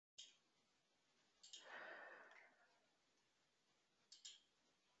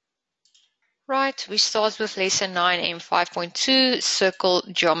Right, we start with lesson 9 M5.2, circle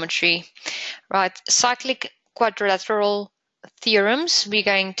geometry. Right, cyclic quadrilateral theorems we're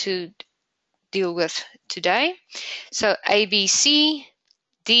going to deal with today. So ABC,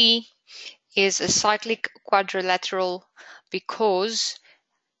 D is a cyclic quadrilateral because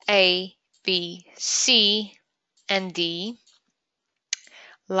A, B, C, and D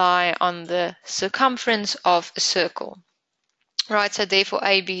lie on the circumference of a circle. Right, so therefore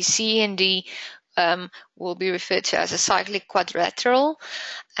A, B, C, and D will be referred to as a cyclic quadrilateral,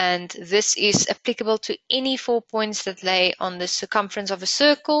 and this is applicable to any 4 points that lay on the circumference of a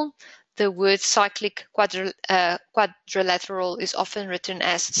circle. The word cyclic quadrilateral is often written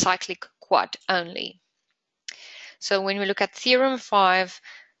as cyclic quad only. So when we look at theorem 5,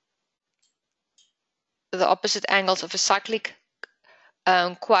 the opposite angles of a cyclic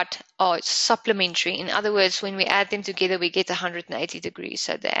quad are supplementary. In other words, when we add them together, we get 180 degrees.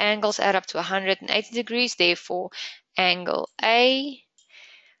 So the angles add up to 180 degrees. Therefore, angle A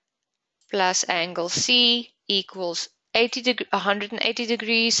plus angle C equals 180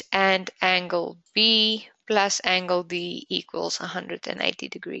 degrees, and angle B plus angle D equals 180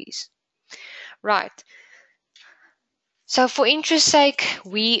 degrees. Right. So for interest's sake,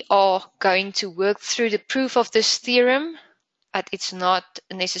 we are going to work through the proof of this theorem, but it's not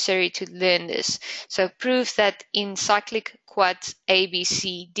necessary to learn this. So prove that in cyclic quads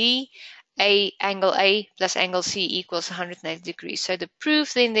ABCD, angle A plus angle C equals 180 degrees. So the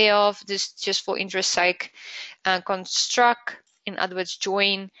proof then thereof, this just for interest's sake, construct, in other words,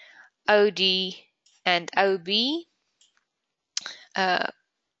 join OD and OB,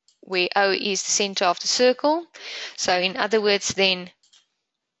 where O is the center of the circle. So in other words then,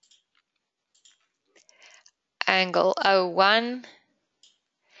 angle O1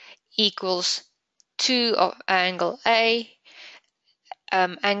 equals 2 of angle A,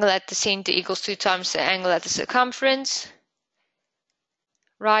 angle at the center equals 2 times the angle at the circumference,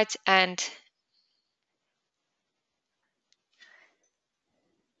 right? And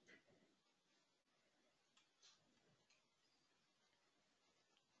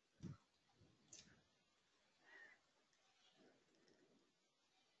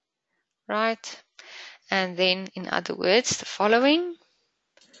right, and then in other words, the following: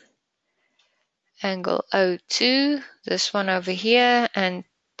 angle O2, this one over here, and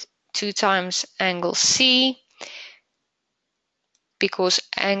 2 times angle C, because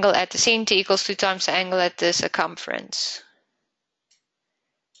angle at the center equals 2 times the angle at the circumference.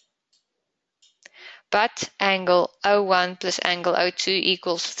 But angle O1 plus angle O2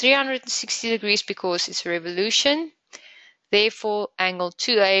 equals 360 degrees because it's a revolution. Therefore, angle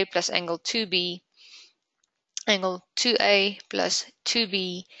 2A plus angle 2B, angle 2A plus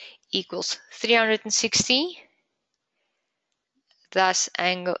 2B equals 360. Thus,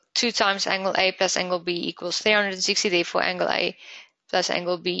 angle 2 times angle A plus angle B equals 360. Therefore, angle A plus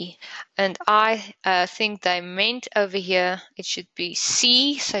angle B. And I think they meant over here it should be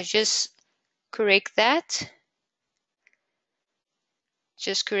C. So just correct that.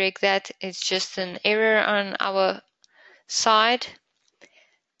 Just correct that. It's just an error on our side.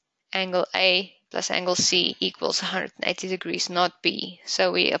 Angle A plus angle C equals 180 degrees, not B.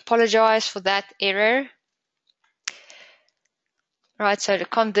 So we apologize for that error. Right, so the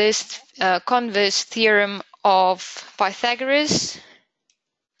converse theorem of Pythagoras.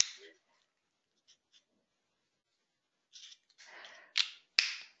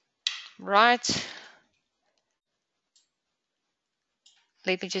 Right.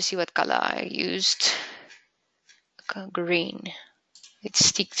 Let me just see what color I used. Green. Let's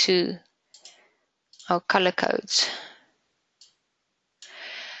stick to our color codes.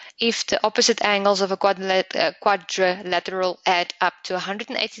 If the opposite angles of a quadrilateral add up to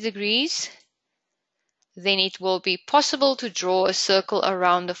 180 degrees, then it will be possible to draw a circle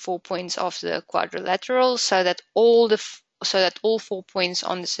around the 4 points of the quadrilateral so that all 4 points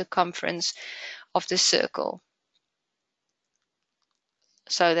on the circumference of the circle.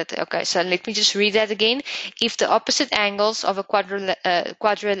 So let me just read that again. If the opposite angles of a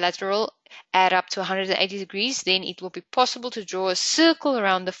quadrilateral add up to 180 degrees, then it will be possible to draw a circle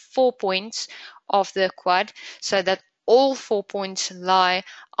around the 4 points of the quad so that all 4 points lie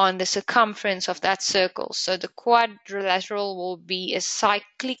on the circumference of that circle. So the quadrilateral will be a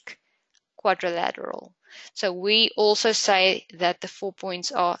cyclic quadrilateral. So we also say that the 4 points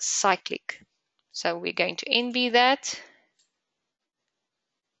are cyclic. So we're going to NB that.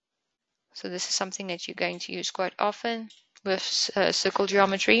 So this is something that you're going to use quite often with circle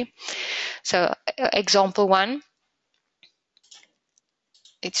geometry. So example 1.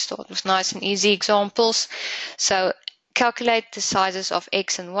 Let's start with nice and easy examples. So calculate the sizes of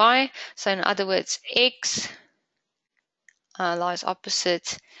x and y. So in other words, x lies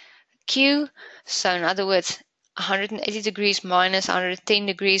opposite q. So in other words, 180 degrees minus 110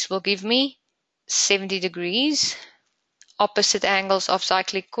 degrees will give me 70 degrees. Opposite angles of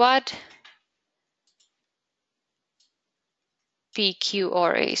cyclic quad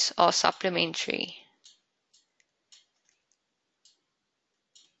PQRS are supplementary.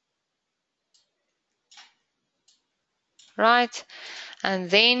 Right, and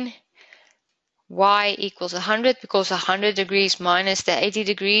then y equals 100 because 100 degrees minus the 80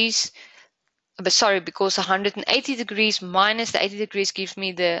 degrees, because 180 degrees minus the 80 degrees gives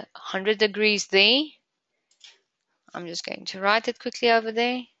me the 100 degrees there. I'm just going to write it quickly over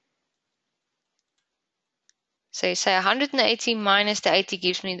there. So you say 180 minus the 80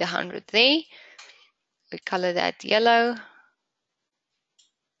 gives me the 100 there. We color that yellow.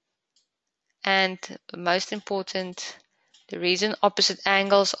 And most important, the reason opposite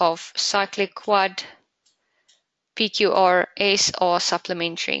angles of cyclic quad PQRS are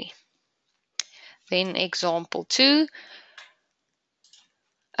supplementary. Then example 2.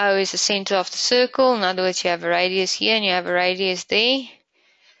 O is the center of the circle. In other words, you have a radius here and you have a radius there.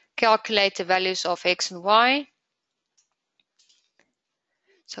 Calculate the values of x and y.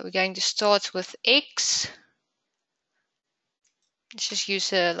 So we're going to start with x. Let's just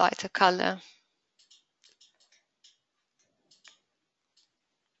use a lighter color.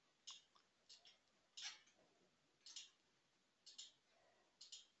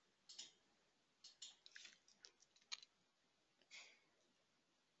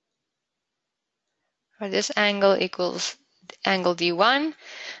 This angle equals angle D1.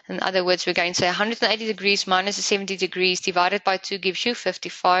 In other words, we're going to say 180 degrees minus the 70 degrees divided by 2 gives you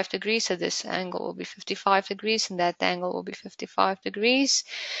 55 degrees. So this angle will be 55 degrees and that angle will be 55 degrees.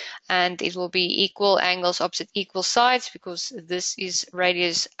 And it will be equal angles opposite equal sides because this is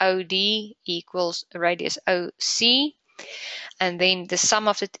radius OD equals radius OC. And then the sum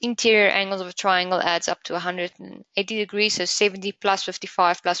of the interior angles of a triangle adds up to 180 degrees. So 70 plus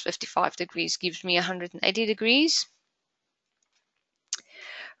 55 plus 55 degrees gives me 180 degrees.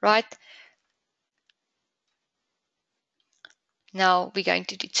 Right. Now we're going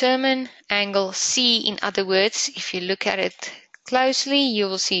to determine angle C. In other words, if you look at it closely, you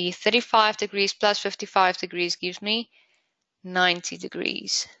will see 35 degrees plus 55 degrees gives me 90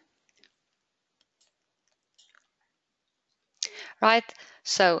 degrees. Right,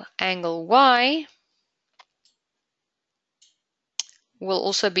 so angle Y will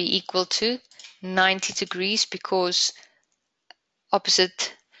also be equal to 90 degrees because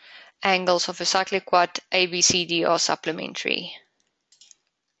opposite angles of a cyclic quad ABCD are supplementary.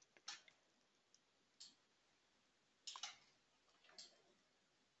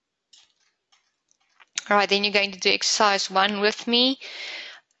 All right, then you're going to do exercise 1 with me.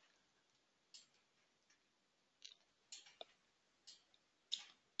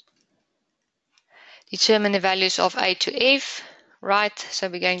 Determine the values of A to F. Right, so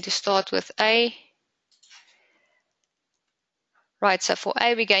we're going to start with A. Right, so for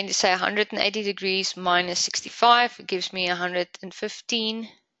A, we're going to say 180 degrees minus 65. It gives me 115.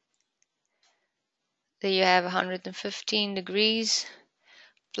 There you have 115 degrees.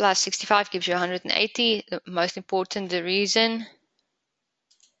 Plus 65 gives you 180. The most important, the reason.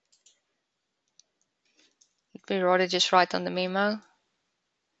 We rather just write on the memo.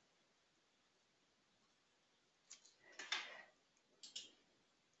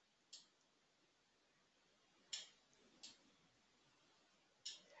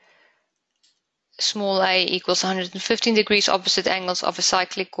 Small a equals 115 degrees. Opposite angles of a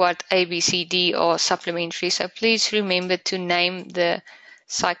cyclic quad ABCD are supplementary. So please remember to name the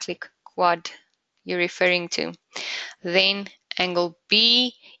cyclic quad you're referring to. Then angle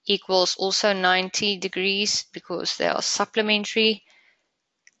B equals also 90 degrees because they are supplementary.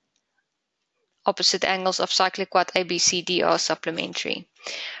 Opposite angles of cyclic quad ABCD are supplementary.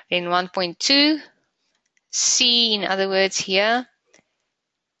 Then 1.2 C, in other words, here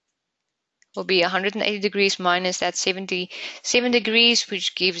will be 180 degrees minus that 77 degrees,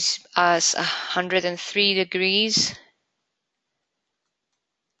 which gives us 103 degrees.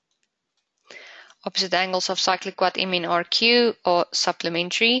 Opposite angles of cyclic quad MNRQ are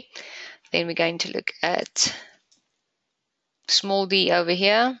supplementary. Then we're going to look at small d over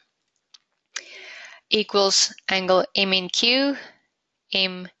here equals angle MNQ,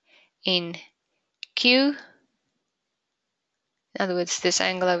 MNQ. In other words, this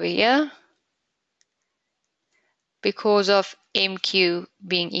angle over here, because of MQ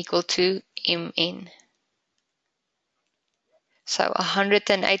being equal to MN. So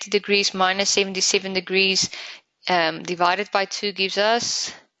 180 degrees minus 77 degrees divided by 2 gives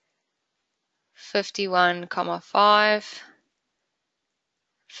us 51,5,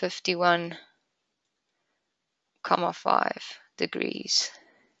 51,5 degrees.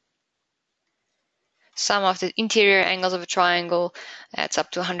 Sum of the interior angles of a triangle adds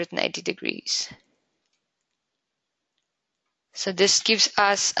up to 180 degrees. So this gives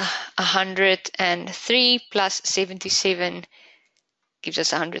us 103 plus 77 gives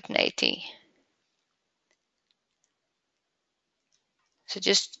us 180. So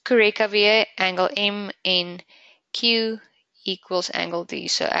just correct over here, angle MNQ equals angle D.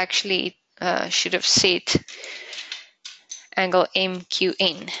 So actually it should have said angle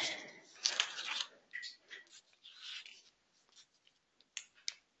MQN.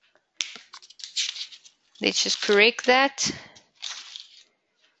 Let's just correct that.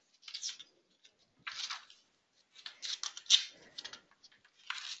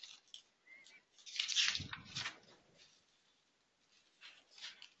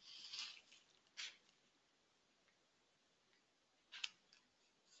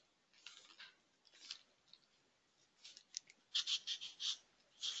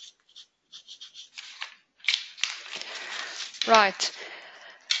 Right.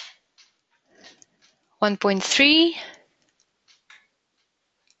 1.3.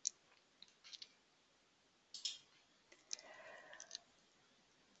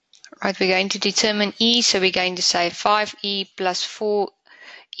 Right, we're going to determine E, so we're going to say 5E plus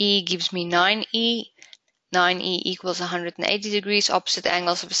 4E gives me 9E. 9E equals 180 degrees. Opposite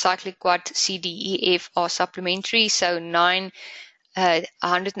angles of a cyclic quad CDEF are supplementary, so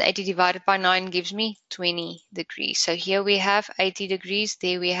 180 divided by 9 gives me 20 degrees. So here we have 80 degrees,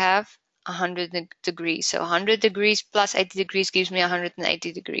 there we have 100 degrees. So 100 degrees plus 80 degrees gives me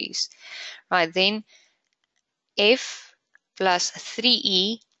 180 degrees. Right, then F plus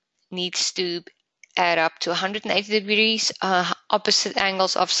 3E needs to add up to 180 degrees. Opposite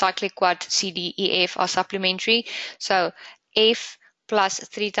angles of cyclic quad CDEF are supplementary. So F plus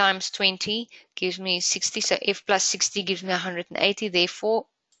 3 times 20 gives me 60. So F plus 60 gives me 180. Therefore,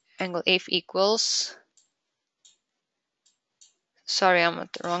 angle F equals, sorry, I'm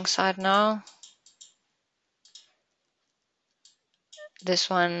at the wrong side now. This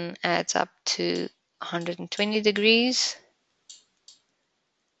one adds up to 120 degrees.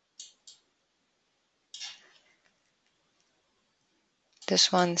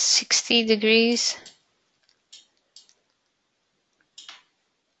 This one 60 degrees.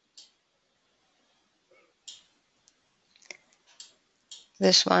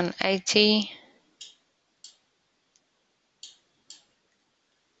 This one 80.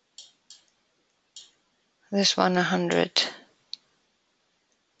 This one 100.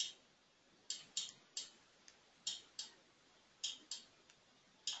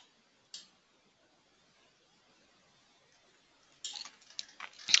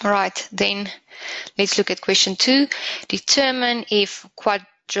 Right, then let's look at question 2. Determine if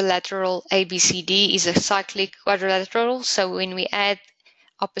quadrilateral ABCD is a cyclic quadrilateral. So when we add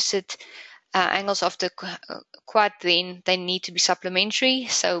opposite angles of the quad, then they need to be supplementary.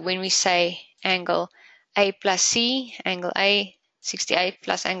 So when we say angle A plus C, angle A 68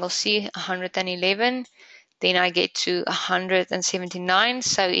 plus angle C 111, then I get to 179,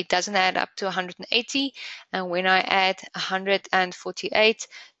 so it doesn't add up to 180. And when I add 148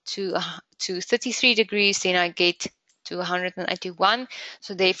 to 33 degrees, then I get to 181.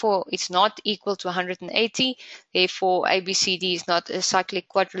 So therefore, it's not equal to 180. Therefore, ABCD is not a cyclic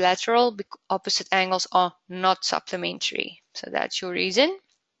quadrilateral because opposite angles are not supplementary. So that's your reason.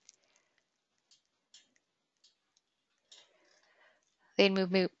 Then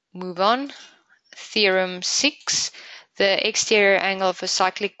we move on. Theorem 6. The exterior angle of a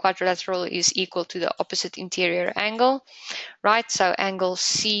cyclic quadrilateral is equal to the opposite interior angle. Right, so angle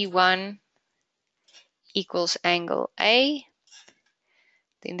C1 equals angle A.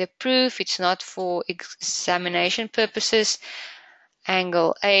 Then the proof, it's not for examination purposes.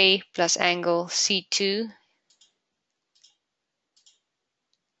 Angle A plus angle C2. In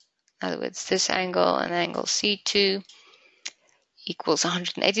other words, this angle and angle C2 equals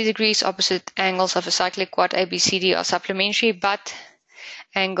 180 degrees. Opposite angles of a cyclic quad ABCD are supplementary, but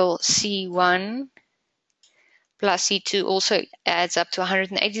angle C1 plus C2 also adds up to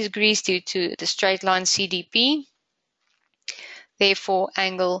 180 degrees due to the straight line CDP. Therefore,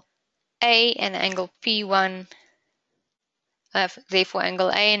 angle A and angle P1, therefore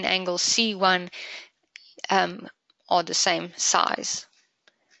angle A and angle C1 are the same size.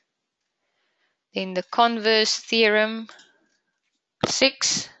 Then the converse theorem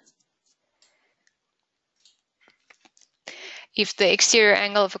 6. If the exterior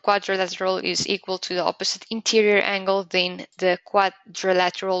angle of a quadrilateral is equal to the opposite interior angle, then the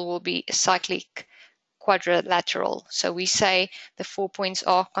quadrilateral will be a cyclic quadrilateral. So we say the 4 points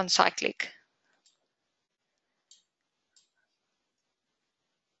are concyclic.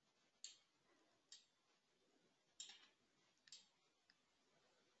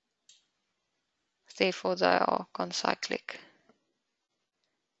 Therefore, they are concyclic.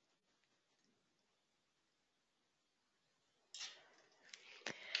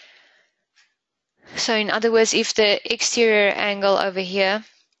 So in other words, if the exterior angle over here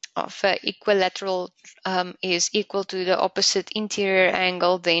of an equilateral is equal to the opposite interior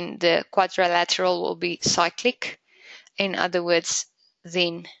angle, then the quadrilateral will be cyclic. In other words,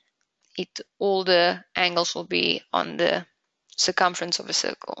 then all the angles will be on the circumference of a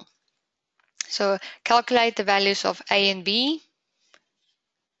circle. So calculate the values of A and B.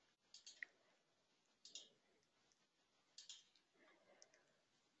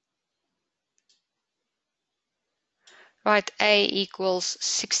 Right, A equals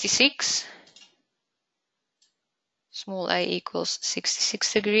 66. Small a equals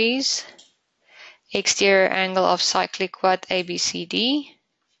 66 degrees. Exterior angle of cyclic quad ABCD.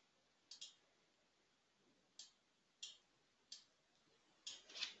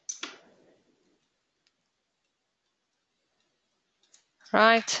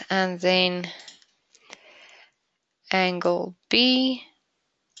 Right, and then angle B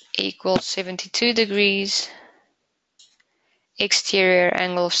equals 72 degrees. Exterior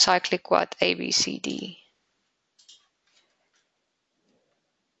angle of cyclic quad ABCD.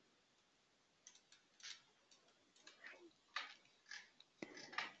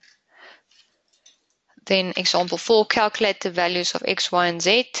 Then example 4, calculate the values of x, y, and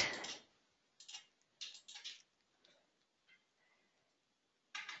z.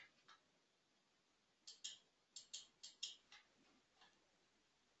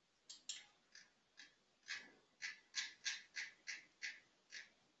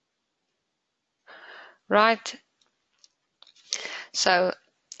 Right, so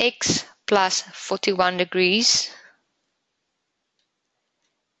x plus 41 degrees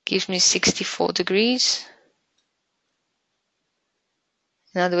gives me 64 degrees.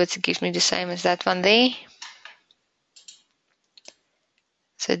 In other words, it gives me the same as that one there.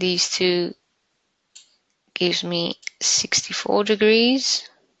 So these two gives me 64 degrees.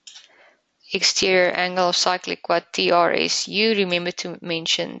 Exterior angle of cyclic quad TRSU. Remember to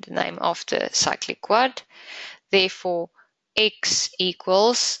mention the name of the cyclic quad. Therefore, x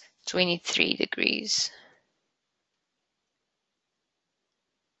equals 23 degrees.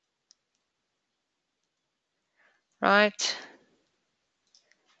 Right.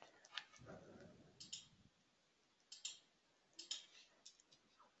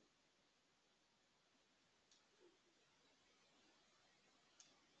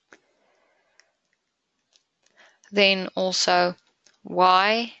 Then also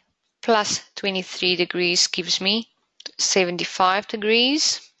y plus 23 degrees gives me 75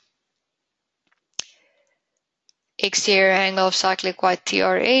 degrees. Exterior angle of cyclic quad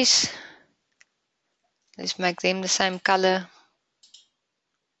TRS. Let's make them the same color.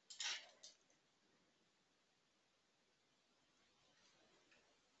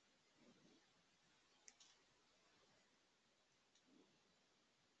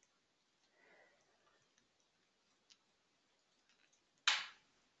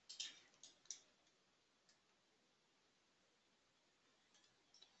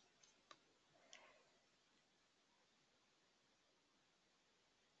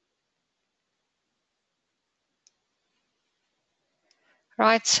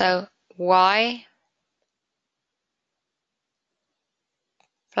 Right, so y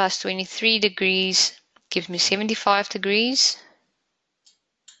plus 23 degrees gives me 75 degrees.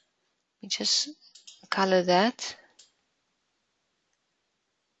 Let me just color that.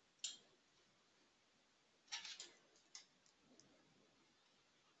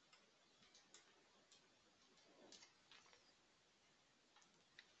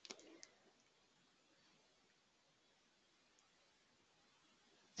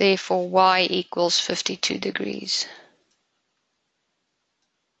 Therefore, y equals 52 degrees.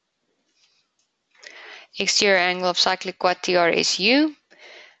 Exterior angle of cyclic quad TRSU.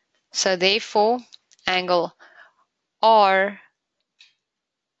 So therefore, angle RUS,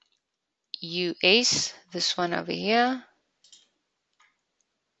 this one over here,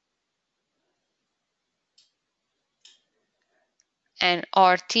 and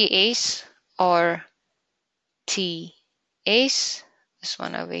RTS, this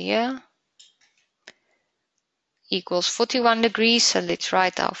one over here, equals 41 degrees. So let's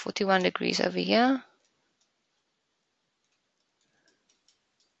write our 41 degrees over here.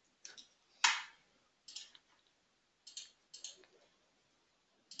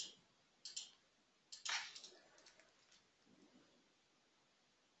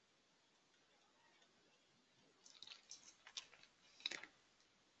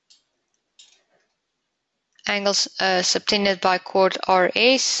 angles subtended by chord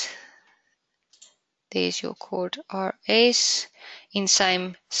RS. There's your chord RS in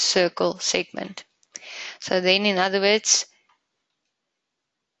same circle segment. So then, in other words,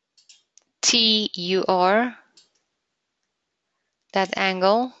 TUR, that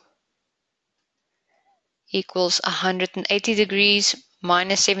angle, equals 180 degrees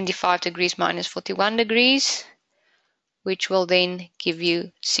minus 75 degrees minus 41 degrees, which will then give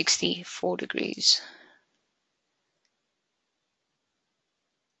you 64 degrees.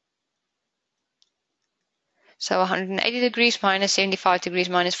 So 180 degrees minus 75 degrees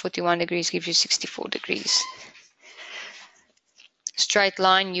minus 41 degrees gives you 64 degrees. Straight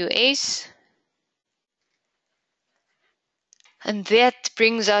line US. And that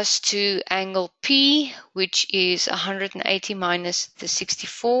brings us to angle P, which is 180 minus the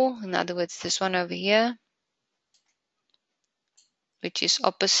 64. In other words, this one over here, which is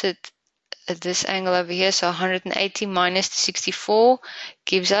opposite this angle over here. So 180 minus the 64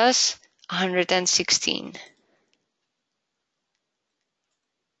 gives us 116.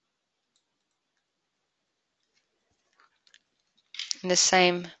 In the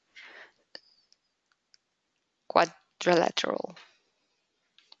same quadrilateral.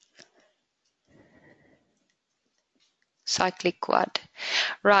 Cyclic quad.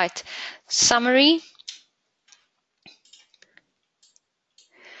 Right. Summary.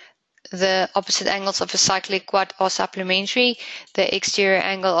 The opposite angles of a cyclic quad are supplementary. The exterior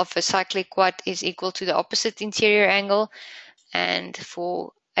angle of a cyclic quad is equal to the opposite interior angle. And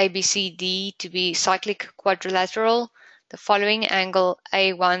for ABCD to be cyclic quadrilateral, the following angle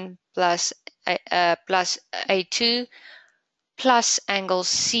A1 plus A2 plus angle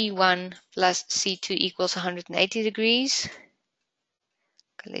C1 plus C2 equals 180 degrees.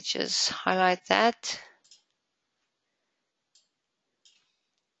 Okay, let's just highlight that.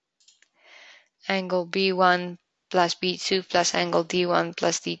 Angle B1 plus B2 plus angle D1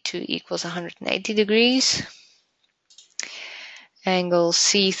 plus D2 equals 180 degrees. Angle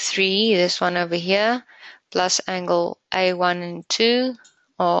C3, this one over here, plus angle A1 and 2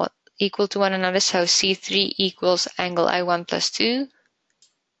 are equal to one another, so C3 equals angle A1 plus 2.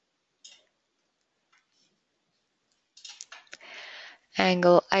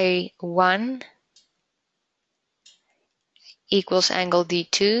 Angle A1 equals angle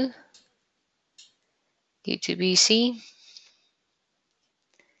D2, D2BC.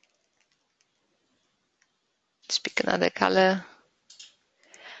 Let's pick another color.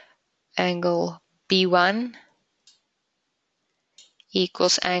 Angle B1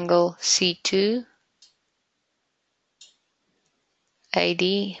 equals angle C2 AD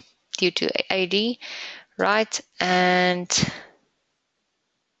due to AD, right? And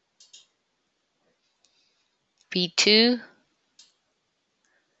B2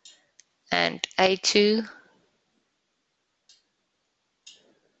 and A2,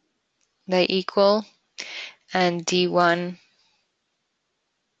 they equal, and D1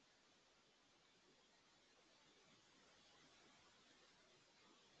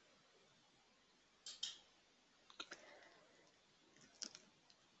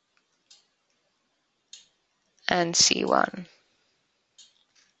 and C1.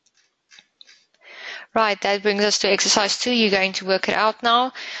 Right, that brings us to exercise 2. You're going to work it out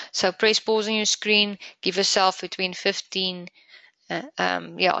now. So press pause on your screen, give yourself between 10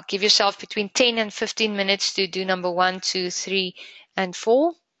 and 15 minutes to do number 1, 2, 3, and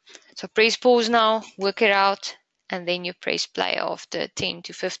 4. So press pause now, work it out, and then you press play after 10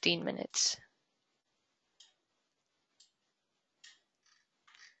 to 15 minutes.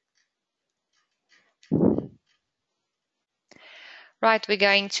 Right, we're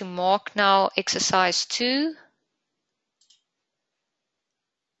going to mark now exercise 2.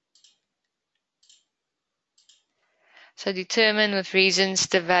 So determine with reasons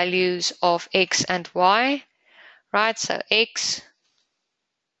the values of x and y. Right, so x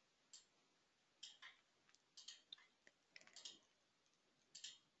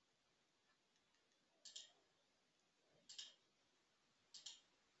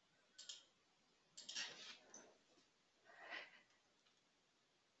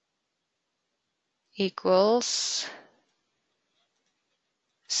equals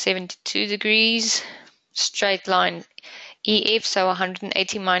 72 degrees. Straight line EF, so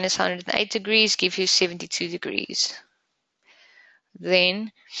 180 minus 108 degrees gives you 72 degrees.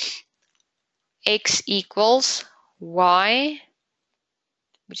 Then x equals y,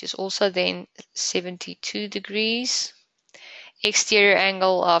 which is also then 72 degrees. Exterior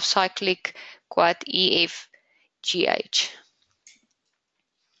angle of cyclic quad EFGH.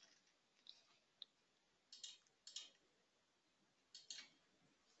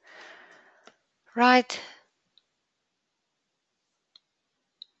 Right,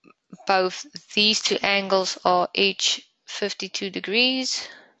 both these two angles are each 52 degrees.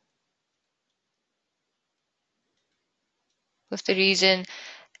 With the reason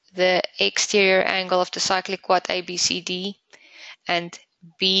the exterior angle of the cyclic quad ABCD and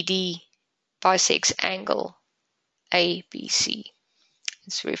BD bisects angle ABC.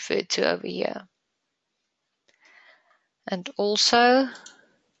 It's referred to over here. And also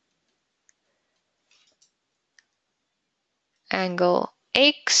angle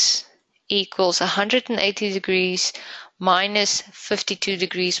X equals 180 degrees minus 52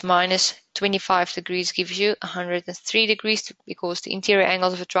 degrees minus 25 degrees gives you 103 degrees, because the interior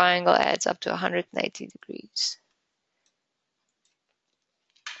angle of a triangle adds up to 180 degrees.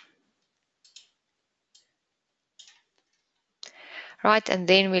 Right, and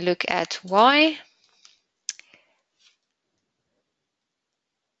then we look at Y.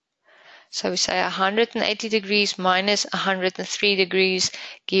 So we say 180 degrees minus 103 degrees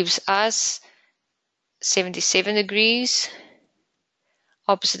gives us 77 degrees.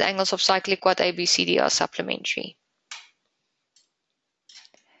 Opposite angles of cyclic quad ABCD are supplementary.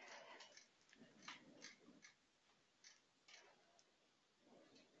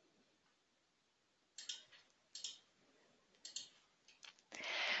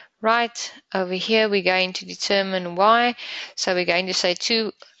 Right, over here we're going to determine Y. So we're going to say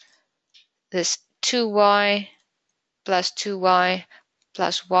this 2Y plus 2Y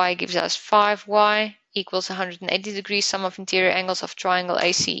plus Y gives us 5Y equals 180 degrees, sum of interior angles of triangle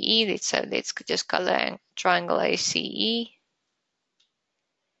ACE. So let's just color triangle ACE.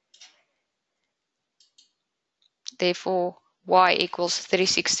 Therefore, Y equals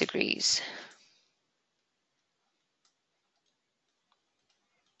 36 degrees.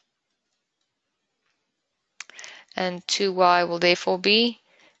 And 2Y will therefore be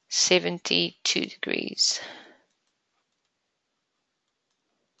 72 degrees.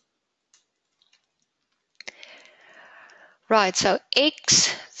 Right, so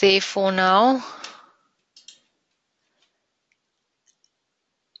X, therefore now,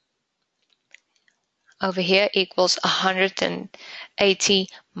 over here equals 180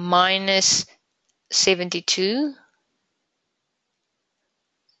 minus 72.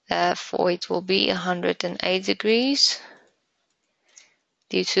 Therefore, it will be 108 degrees.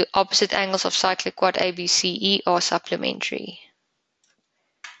 Due to opposite angles of cyclic quad ABCE are supplementary.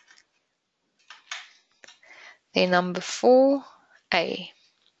 Then number 4A.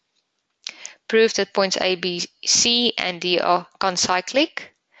 Prove that points A, B, C, and D are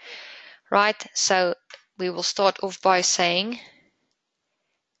concyclic. Right, so we will start off by saying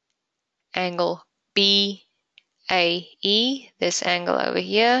angle BAE, this angle over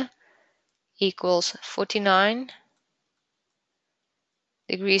here, equals 49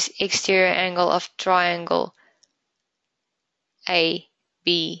 degrees exterior angle of triangle ABE.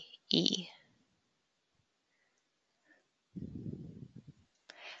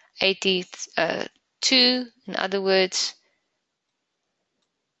 82, in other words,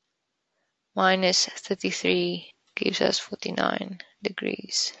 minus 33 gives us 49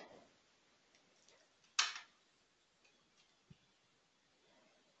 degrees.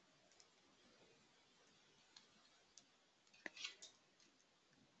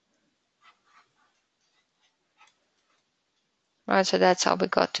 Right, so that's how we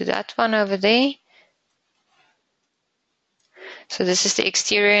got to that one over there. So this is the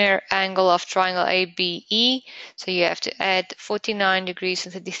exterior angle of triangle ABE. So you have to add 49 degrees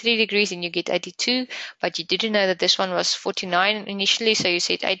and 33 degrees and you get 82. But you didn't know that this one was 49 initially. So you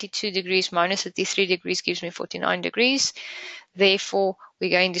said 82 degrees minus 33 degrees gives me 49 degrees. Therefore, we're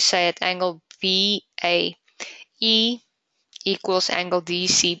going to say at angle BAE equals angle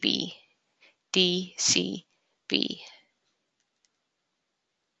DCB. DCB.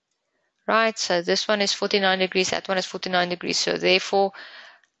 Right, so this one is 49 degrees, that one is 49 degrees. So therefore,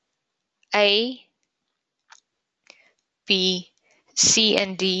 A, B, C,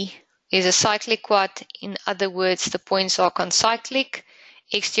 and D is a cyclic quad. In other words, the points are concyclic.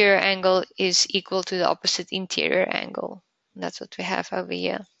 Exterior angle is equal to the opposite interior angle. That's what we have over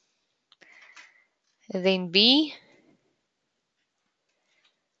here. And then B,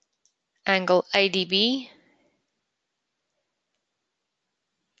 angle ADB.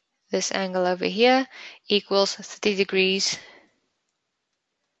 This angle over here equals 30 degrees.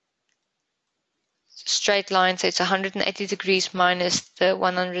 Straight line, so it's 180 degrees minus the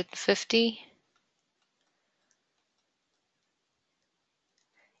 150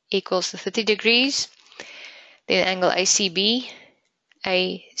 equals the 30 degrees. Then angle ACB,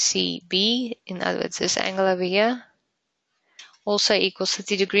 in other words, this angle over here, also equals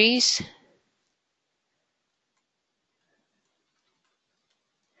 30 degrees.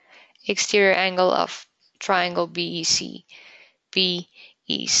 exterior angle of triangle BEC.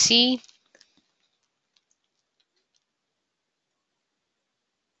 BEC.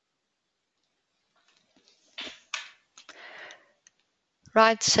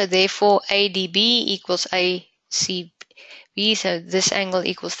 Right, so therefore ADB equals ACB, so this angle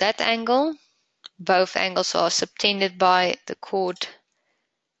equals that angle. Both angles are subtended by the chord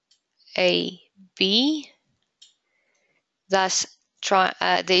AB. Thus,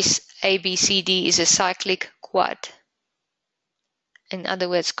 this ABCD is a cyclic quad. In other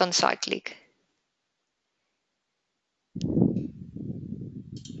words, concyclic.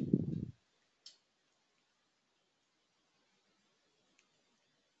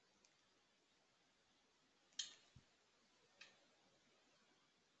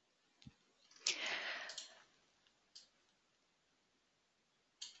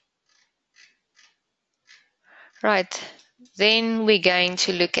 Right, then we're going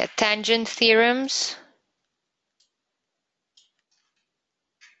to look at tangent theorems.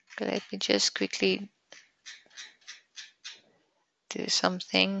 Let me just quickly do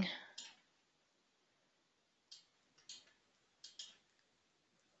something.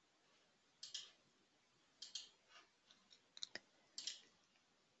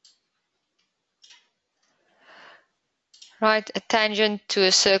 Right, a tangent to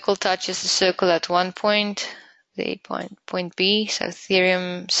a circle touches the circle at one point, the point B, so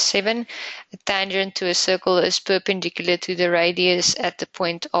theorem 7. A tangent to a circle is perpendicular to the radius at the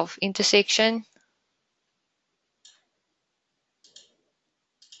point of intersection.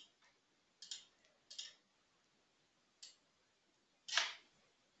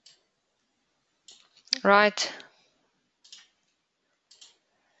 Right.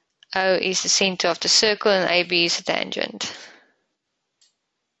 O is the center of the circle and AB is the tangent.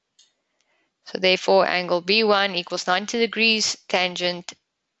 So therefore angle B1 equals 90 degrees, tangent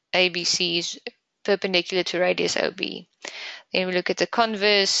ABC is perpendicular to radius OB. Then we look at the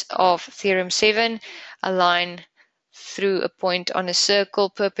converse of theorem 7. A line through a point on a circle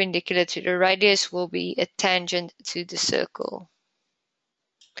perpendicular to the radius will be a tangent to the circle.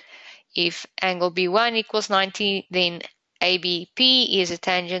 If angle B1 equals 90, then ABP is a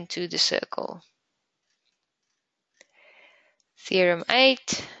tangent to the circle. Theorem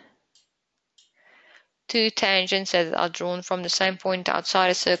 8. Two tangents that are drawn from the same point outside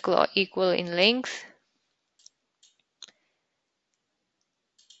a circle are equal in length.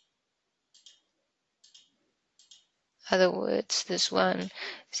 In other words, this one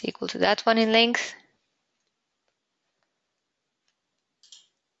is equal to that one in length.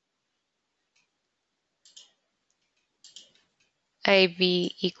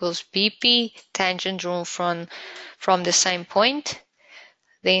 AB equals BP, tangent drawn from the same point.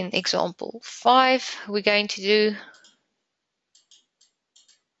 Then example 5, we're going to do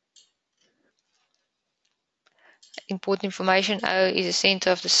important information. O is the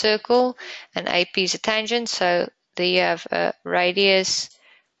center of the circle and AP is a tangent, so there you have a radius,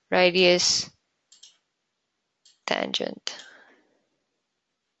 tangent.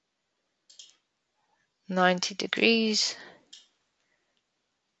 90 degrees.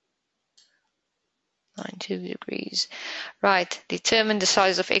 90 degrees. Right, determine the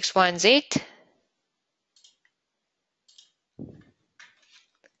size of X, Y, and Z.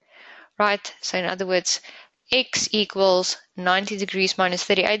 Right, so in other words, X equals 90 degrees minus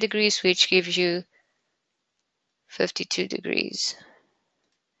 38 degrees, which gives you 52 degrees.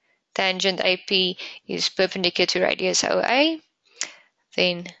 Tangent AP is perpendicular to radius OA.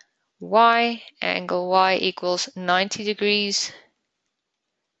 Then Y, angle Y equals 90 degrees.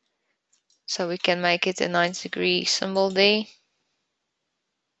 So we can make it a 90-degree symbol there.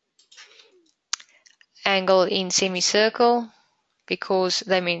 Angle in semicircle, because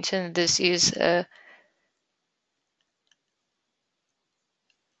they mentioned this is a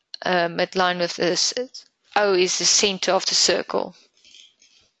midline with this. O is the center of the circle.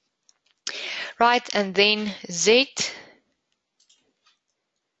 Right, and then Z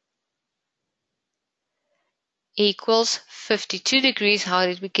equals 52 degrees. How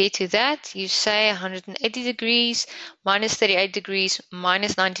did we get to that? You say 180 degrees minus 38 degrees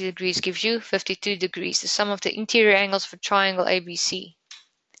minus 90 degrees gives you 52 degrees, the sum of the interior angles for triangle ABC.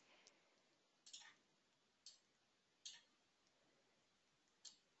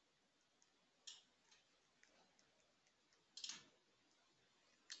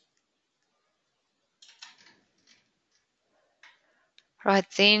 Right,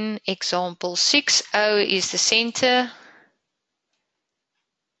 then example 6, O is the center.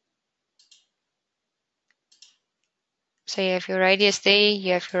 So you have your radius there,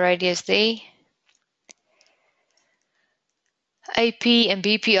 you have your radius there. AP and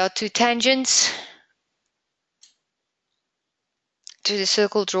BP are two tangents to the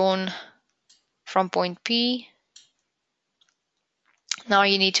circle drawn from point P. Now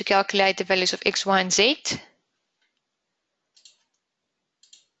you need to calculate the values of X, Y, and Z.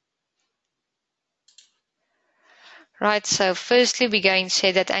 Right, so firstly we're going to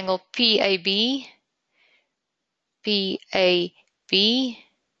say that angle PAB,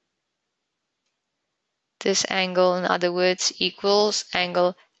 this angle, in other words, equals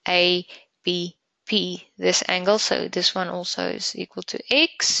angle ABP, this angle. So this one also is equal to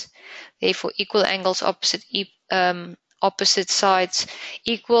X. Therefore, equal angles opposite sides,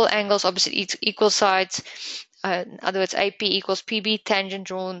 equal angles opposite equal sides. In other words, AP equals PB, tangent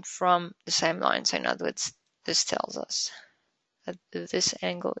drawn from the same line. So in other words, this tells us that this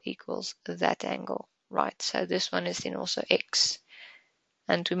angle equals that angle, right? So this one is then also X,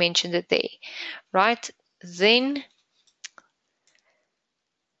 and we mentioned it there, right? Then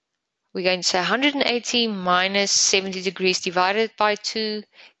we're going to say 180 minus 70 degrees divided by 2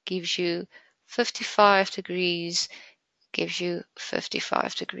 gives you 55 degrees, gives you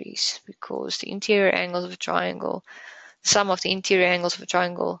 55 degrees, because the interior angles of a triangle, the sum of the interior angles of a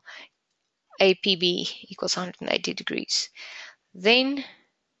triangle APB equals 180 degrees. Then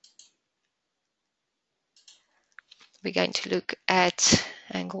we're going to look at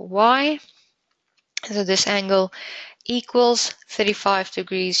angle Y. So this angle equals 35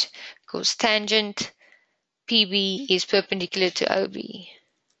 degrees because tangent PB is perpendicular to OB.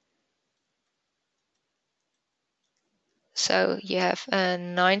 So you have a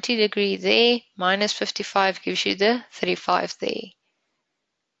 90 degree there, minus 55 gives you the 35 there.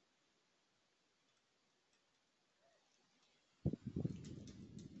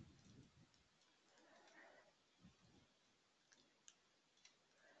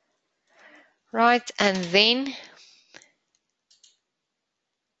 Right, and then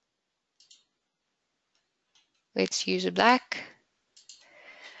let's use a black.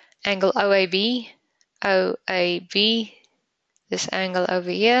 Angle OAB, this angle over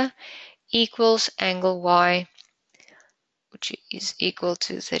here, equals angle Y, which is equal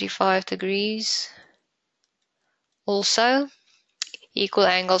to 35 degrees. Also, equal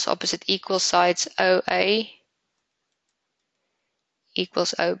angles opposite equal sides OA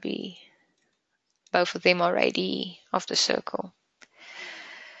equals OB. Both of them are radii of the circle.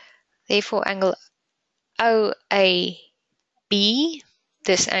 Therefore, angle OAB,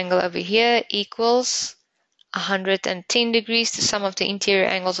 this angle over here, equals 110 degrees, the sum of the interior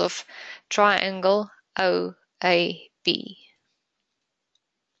angles of triangle OAB.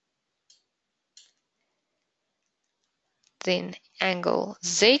 Then angle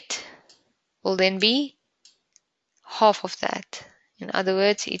Z will then be half of that. In other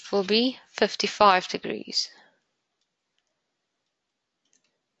words, it will be 55 degrees.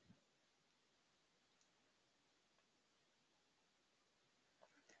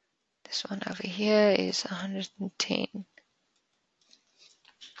 This one over here is 110.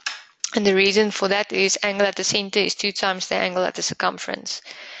 And the reason for that is angle at the center is 2 times the angle at the circumference.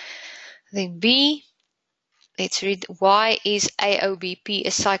 Then B, let's read Y is AOBP,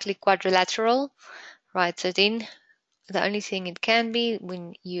 a cyclic quadrilateral. Right, so then the only thing it can be,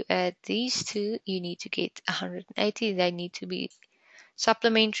 when you add these two, you need to get 180. They need to be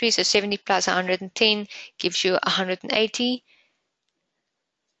supplementary. So 70 plus 110 gives you 180.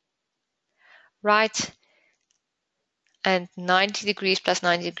 Right? And 90 degrees plus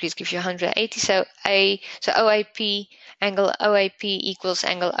 90 degrees gives you 180. So OAP, angle OAP equals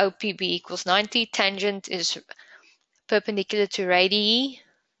angle OPB equals 90. Tangent is perpendicular to radii.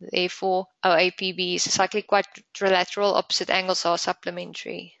 Therefore, OAPB is a cyclic quadrilateral. Opposite angles are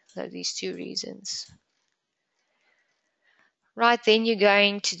supplementary. So these two reasons. Right, then you're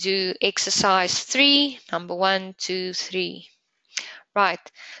going to do exercise 3, number 1, 2, 3.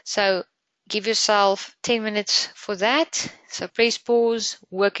 Right, so give yourself 10 minutes for that. So press pause,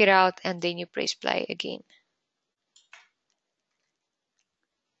 work it out, and then you press play again.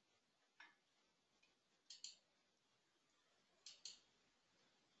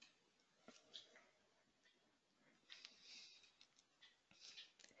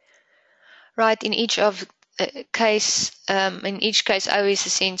 Right, in each case, O is the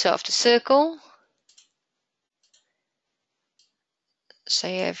center of the circle. So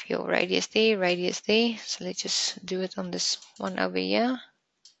you have your radius there. So let's just do it on this one over here.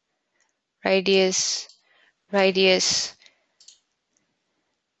 Radius, 80 is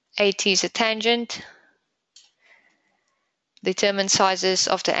a tangent. Determine sizes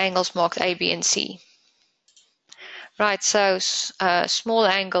of the angles marked A, B, and C. Right, so small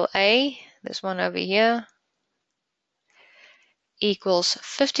angle A, this one over here, equals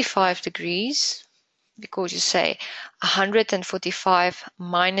 55 degrees, because you say 145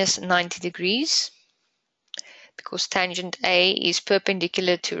 minus 90 degrees, because tangent A is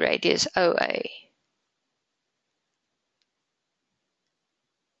perpendicular to radius OA.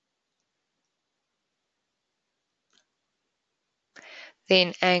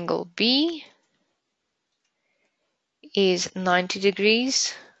 Then angle B is 90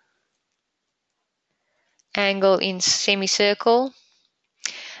 degrees. Angle in semicircle.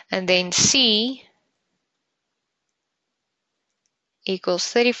 And then C equals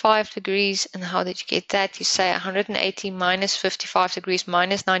 35 degrees. And how did you get that? You say 180 minus 55 degrees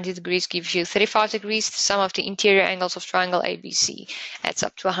minus 90 degrees gives you 35 degrees. The sum of the interior angles of triangle ABC adds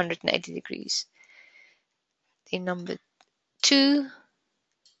up to 180 degrees. Then number 2,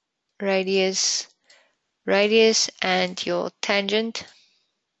 radius, and your tangent.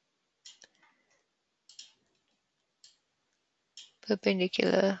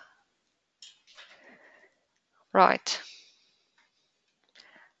 Perpendicular. Right.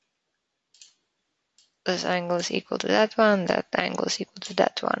 This angle is equal to that one, that angle is equal to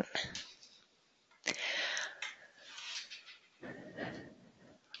that one.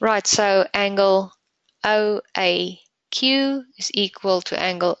 Right, so angle OAQ is equal to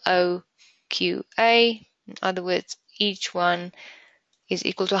angle OQA. In other words, each one is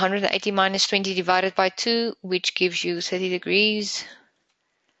equal to 180 minus 20 divided by 2, which gives you 30 degrees.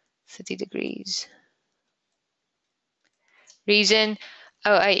 30 degrees. Reason,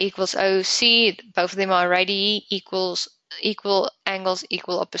 OA equals OC, both of them are radii, equal angles,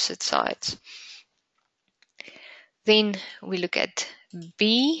 equal opposite sides. Then we look at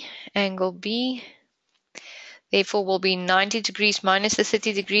B, angle B. Therefore will be 90 degrees minus the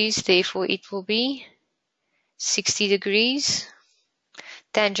 30 degrees, therefore it will be 60 degrees.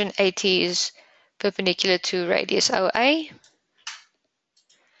 Tangent AT is perpendicular to radius OA.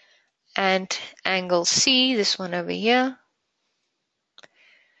 And angle C, this one over here,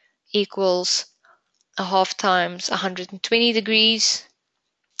 equals a half times 120 degrees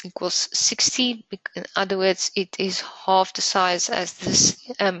equals 60. In other words, it is half the size as this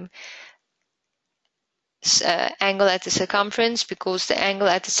angle at the circumference, because the angle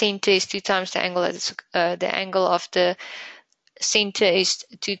at the center is 2 times the angle at the angle of the center is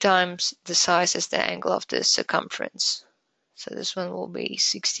 2 times the size as the angle of the circumference. So this one will be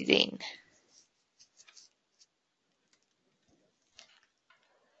 60 then.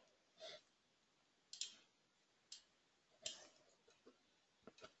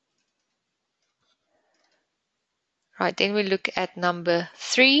 Right, then we look at number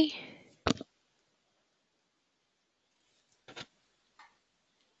 3.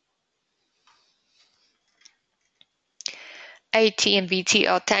 AT and BT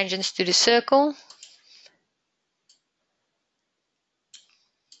are tangents to the circle.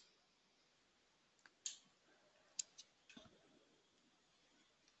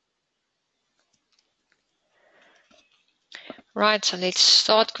 Right, so let's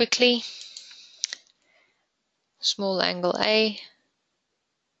start quickly. Small angle A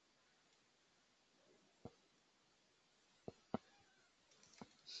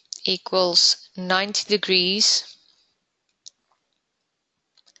equals 90 degrees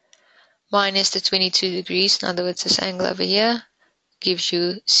minus the 22 degrees. In other words, this angle over here gives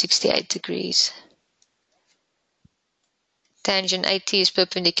you 68 degrees. Tangent AT is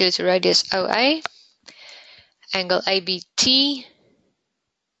perpendicular to radius OA. Angle ABT,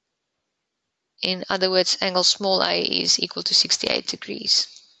 in other words, angle small a is equal to 68 degrees.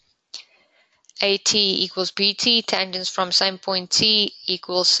 AT equals BT, tangents from same point T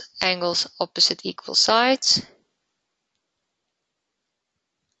equals angles opposite equal sides.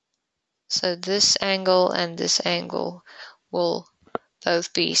 So this angle and this angle will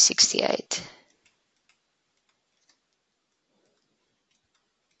both be 68.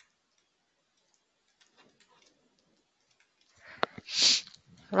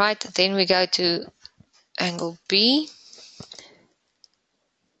 Right, then we go to angle B.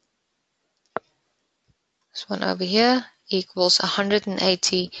 This one over here equals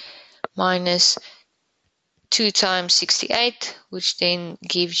 180 minus 2 times 68, which then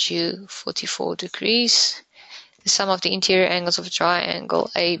gives you 44 degrees. The sum of the interior angles of a triangle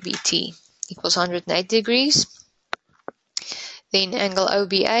ABT equals 180 degrees. Then angle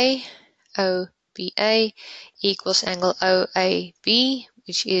OBA equals angle OAB,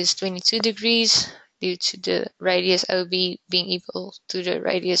 which is 22 degrees due to the radius OB being equal to the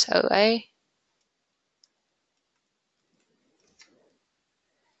radius OA.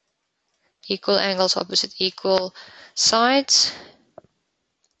 Equal angles opposite equal sides.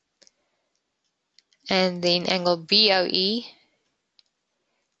 And then angle BOE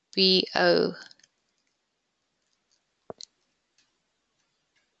BO.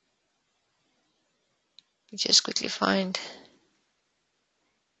 Just quickly find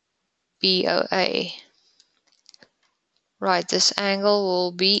BOA. Right, this angle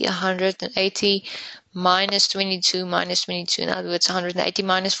will be 180 minus 22 minus 22. In other words, 180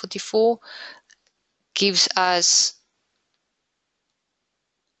 minus 44 gives us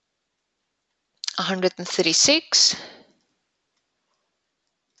 136.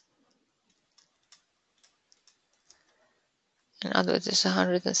 In other words, it's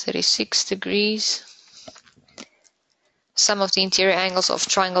 136 degrees. Sum of the interior angles of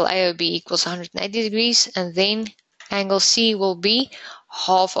triangle AOB equals 180 degrees, and then angle C will be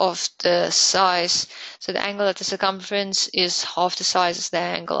half of the size. So the angle at the circumference is half the size as the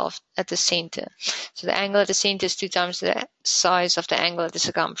angle at the center. So the angle at the center is 2 times the size of the angle at the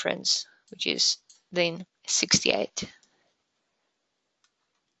circumference, which is then 68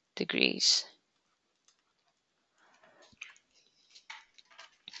 degrees.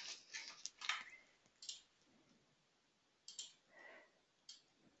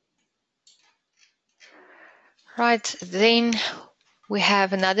 Right, then we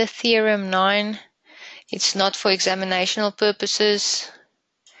have another theorem 9. It's not for examinational purposes.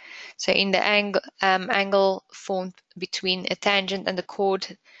 So in the angle formed between a tangent and the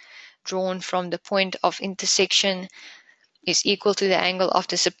chord drawn from the point of intersection is equal to the angle of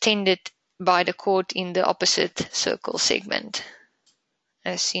the subtended by the chord in the opposite circle segment,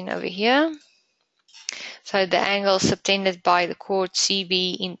 as seen over here. So the angle subtended by the chord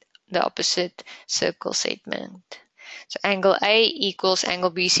CB in the opposite circle segment. So angle A equals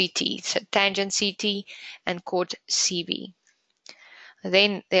angle BCT, so tangent CT and chord CB.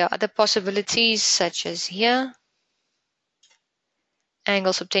 Then there are other possibilities such as here,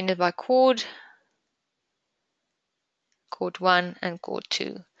 angle subtended by chord 1 and chord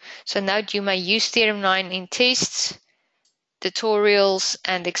 2. So note you may use theorem 9 in tests, tutorials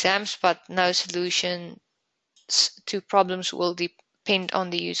and exams, but no solutions to problems will depend on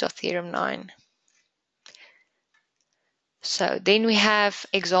the use of theorem 9. So then we have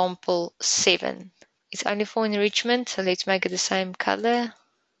example 7. It's only for enrichment, so let's make it the same color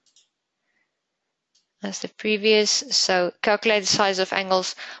as the previous. So calculate the size of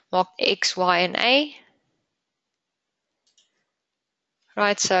angles marked X, Y, and A.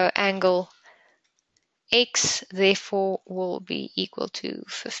 Right, so angle X therefore will be equal to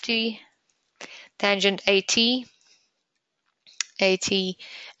 50. Tangent AT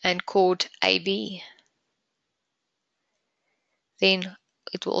and chord AB. Then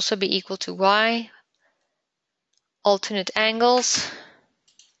it will also be equal to Y. Alternate angles.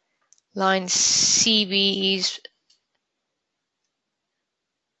 Line CB is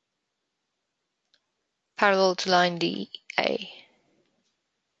parallel to line DA.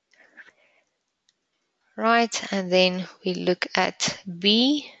 Right, and then we look at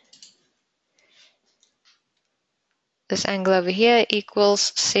B. This angle over here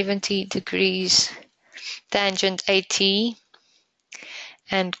equals 70 degrees. Tangent AT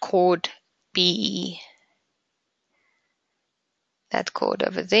and chord BE. That chord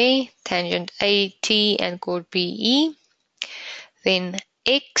over there, tangent AT and chord BE. Then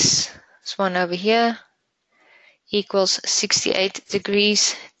X, this one over here, equals 68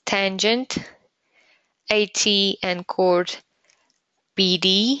 degrees, tangent AT and chord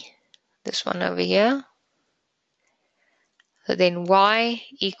BD, this one over here. So then Y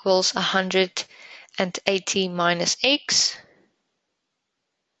equals 180 minus X,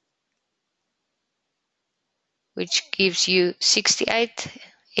 which gives you 68.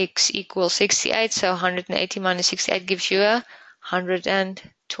 X equals 68, so 180 minus 68 gives you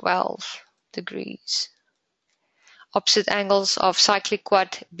 112 degrees. Opposite angles of cyclic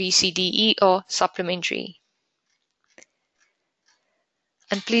quad BCDE are supplementary.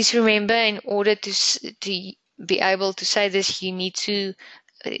 And please remember, in order to be able to say this, it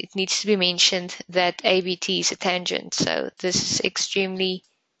needs to be mentioned that ABT is a tangent. So this is extremely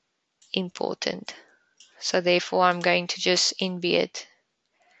important. So therefore, I'm going to just NB it.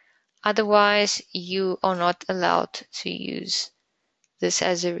 Otherwise, you are not allowed to use this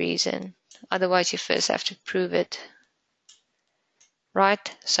as a reason. Otherwise, you first have to prove it.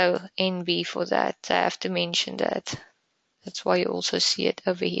 Right? So NB for that. I have to mention that. That's why you also see it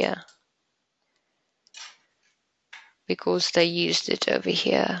over here. Because they used it over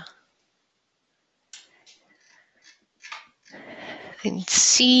here. Then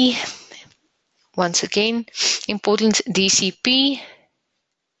C, once again, important DCP.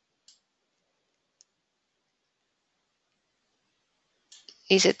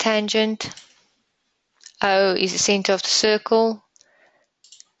 Is a tangent. O is the center of the circle.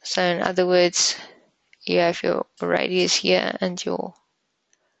 So in other words, you have your radius here and your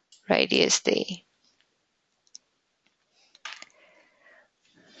radius there.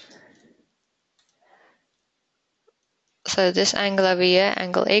 So this angle over here,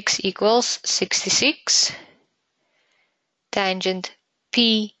 angle X equals 66, tangent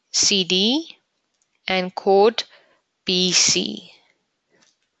PCD, and chord BC.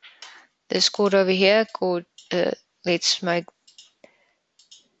 This chord over here, chord, let's make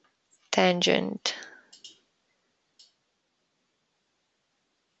tangent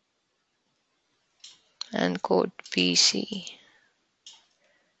and chord BC.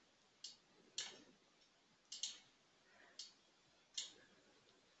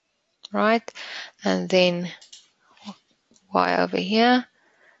 Right, and then Y over here.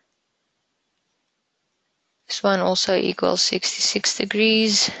 This one also equals 66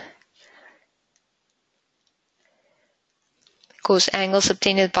 degrees. Because angles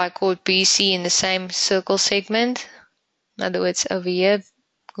obtained by chord BC in the same circle segment. In other words, over here,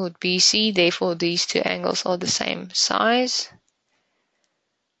 chord BC, therefore these two angles are the same size.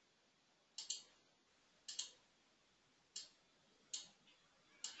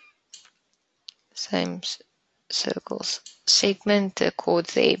 Same circles segment, the chord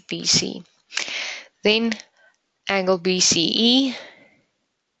there, BC. Then angle BCE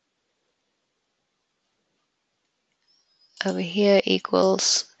over here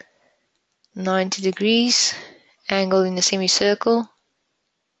equals 90 degrees, angle in the semicircle,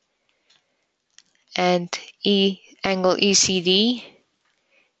 and angle ECD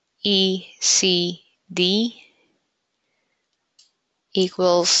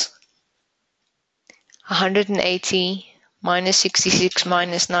equals 180 minus 66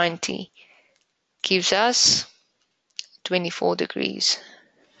 minus 90 gives us 24 degrees.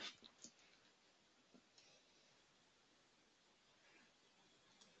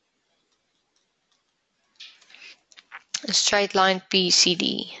 A straight line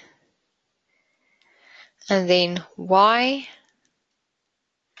PCD. And then Y,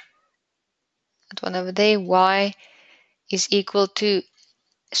 that one over there, Y is equal to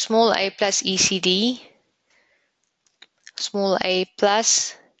small a plus ECD, small a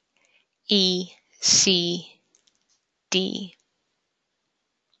plus ECD.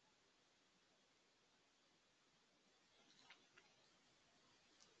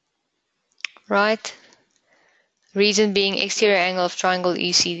 Right? Reason being exterior angle of triangle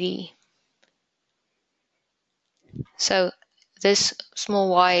ECD. So this small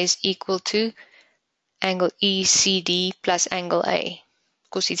y is equal to angle ECD plus angle A,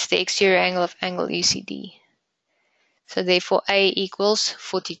 because it's the exterior angle of angle ECD. So therefore A equals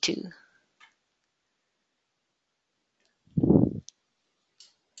 42.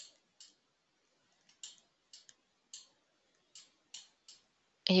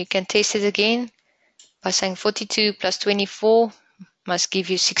 And you can test it again by saying 42 plus 24 must give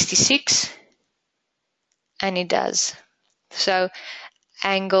you 66, and it does. So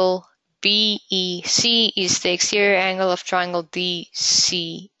angle BEC is the exterior angle of triangle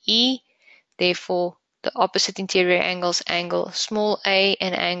DCE. Therefore, the opposite interior angles, angle small a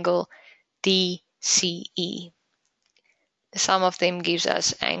and angle DCE. The sum of them gives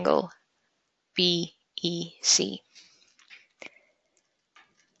us angle BEC.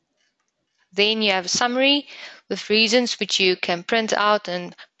 Then you have a summary with reasons which you can print out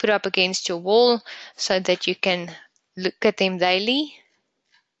and put up against your wall so that you can look at them daily.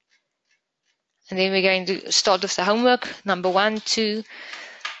 And then we're going to start with the homework, number 1, 2,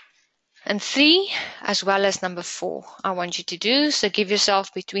 and 3, as well as number 4 I want you to do. So give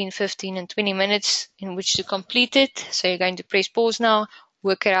yourself between 15 and 20 minutes in which to complete it. So you're going to press pause now,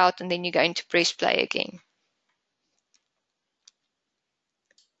 work it out, and then you're going to press play again.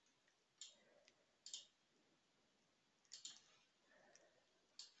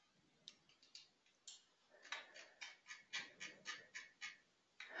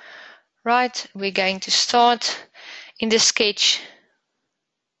 Right, we're going to start in the sketch.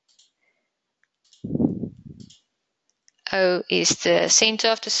 O is the center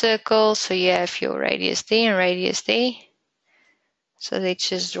of the circle, so you have your radius there and radius there. So let's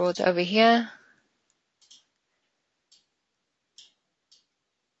just draw it over here.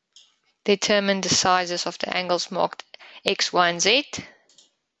 Determine the sizes of the angles marked X, Y, and Z.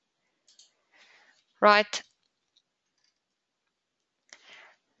 Right.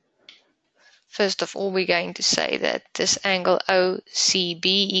 First of all, we're going to say that this angle OCB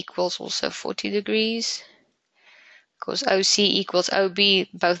equals also 40 degrees. Because OC equals OB,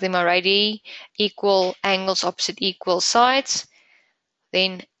 both of them are radii, equal angles opposite equal sides.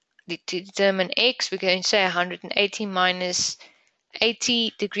 Then to determine X, we're going to say 180 minus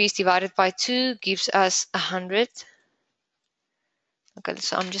 80 degrees divided by 2 gives us 100. Okay,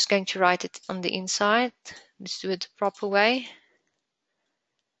 so I'm just going to write it on the inside. Let's do it the proper way.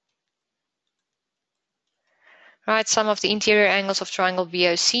 Right, sum of the interior angles of triangle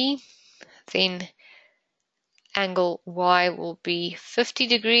BOC. Then angle Y will be 50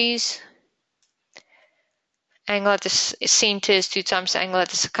 degrees. Angle at the center is 2 times the angle at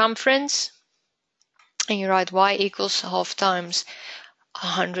the circumference. And you write Y equals half times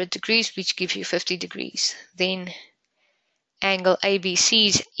 100 degrees, which gives you 50 degrees. Then angle ABC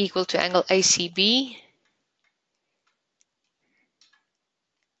is equal to angle ACB.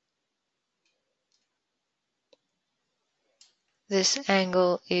 This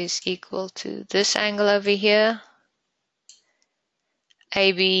angle is equal to this angle over here.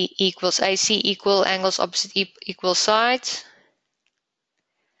 AB equals AC, equal angles opposite equal sides.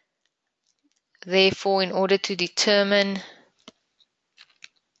 Therefore, in order to determine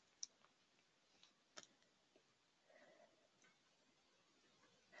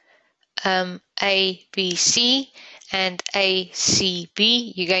ABC and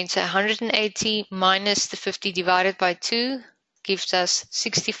ACB, you're going to 180 minus the 50 divided by 2 gives us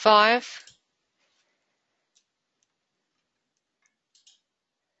 65.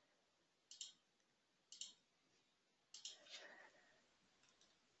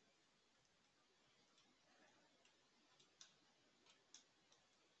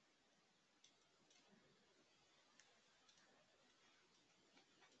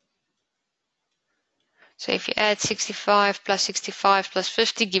 So if you add 65 plus 65 plus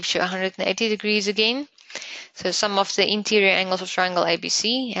 50 gives you 180 degrees again. So sum of the interior angles of triangle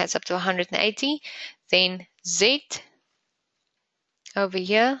ABC adds up to 180. Then Z over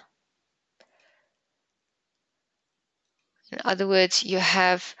here. In other words, you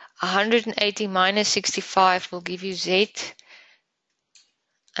have 180 minus 65 will give you Z,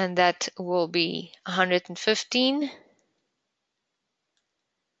 and that will be 115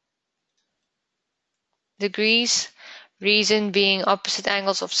 degrees. Reason being opposite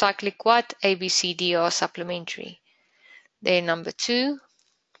angles of cyclic quad ABCD are supplementary. Then number 2.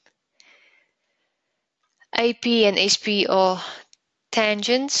 AP and SP are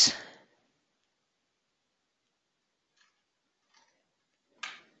tangents.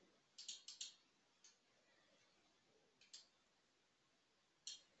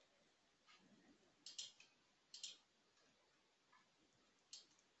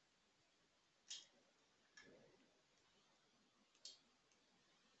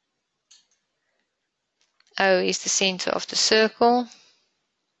 O is the center of the circle.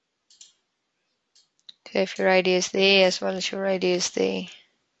 So if your radius there as well as your radius there.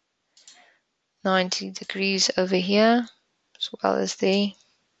 90 degrees over here as well as there.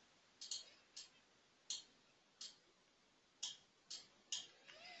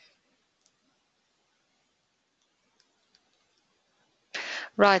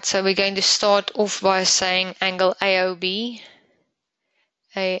 Right, so we're going to start off by saying angle AOB.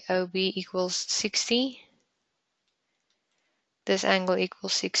 AOB equals 60. This angle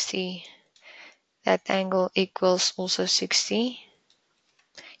equals 60. That angle equals also 60.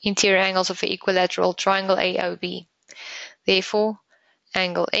 Interior angles of the equilateral triangle AOB. Therefore,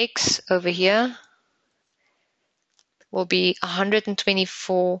 angle X over here will be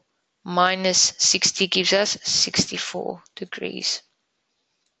 124 minus 60 gives us 64 degrees.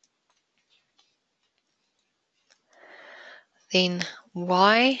 Then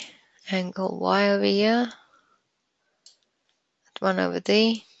Y, angle Y over here, that one over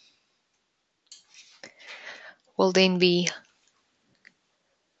there, will then be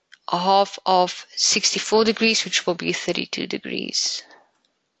a half of 64 degrees, which will be 32 degrees.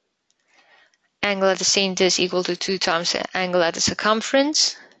 Angle at the center is equal to 2 times the angle at the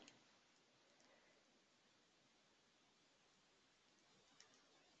circumference.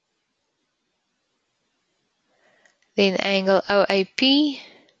 Then angle OAP,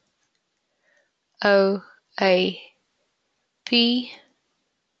 OAP,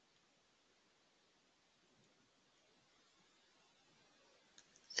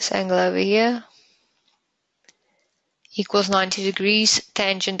 this angle over here, equals 90 degrees.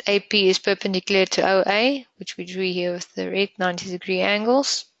 Tangent AP is perpendicular to OA, which we drew here with the red 90 degree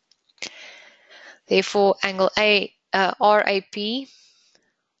angles. Therefore, angle RAP,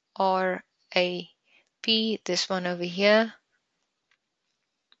 this one over here,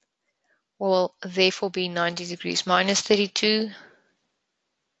 will therefore be 90 degrees minus 32.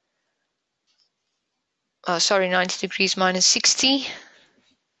 90 degrees minus 60.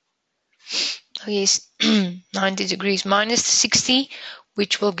 Oh yes, 90 degrees minus 60,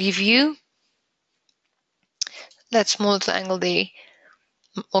 which will give you that small little angle there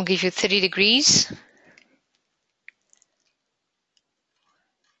will give you 30 degrees.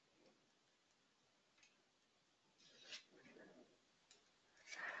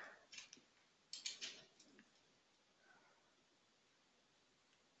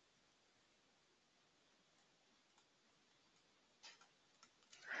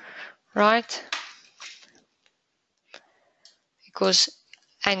 Right? Because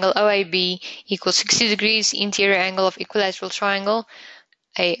angle OAB equals 60 degrees, interior angle of equilateral triangle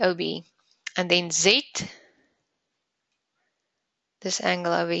AOB. And then Z, this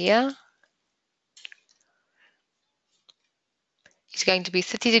angle over here, is going to be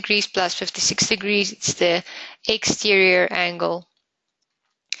 30 degrees plus 56 degrees. It's the exterior angle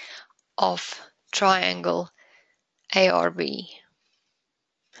of triangle ARB.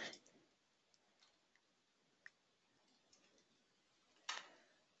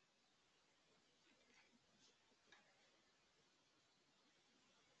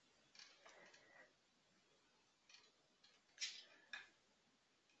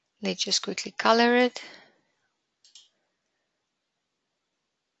 Let's just quickly color it.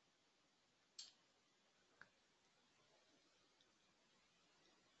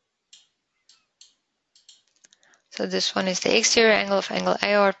 So this one is the exterior angle of angle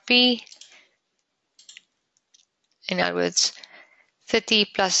ARB. In other words,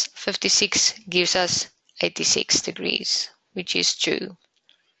 30 plus 56 gives us 86 degrees, which is true.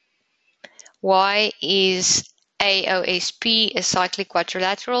 Why is AOSP a cyclic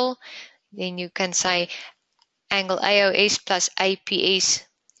quadrilateral? Then you can say angle AOS plus APS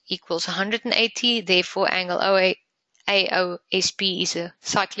equals 180. Therefore, angle AOSP is a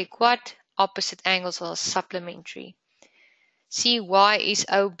cyclic quad. Opposite angles are supplementary. See, why is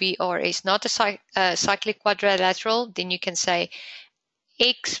OBRS not a cyclic quadrilateral? Then you can say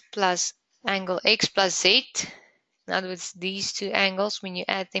angle X plus Z. In other words, these two angles, when you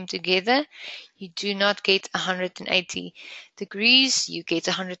add them together, you do not get 180 degrees, you get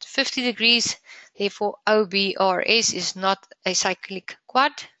 150 degrees. Therefore, OBRS is not a cyclic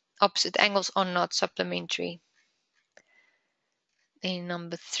quad. Opposite angles are not supplementary. Then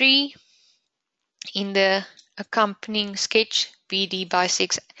number 3, in the accompanying sketch, BD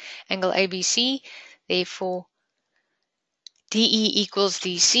bisects angle ABC. Therefore, DE equals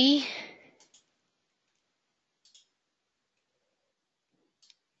DC.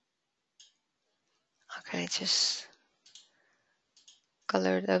 Okay, just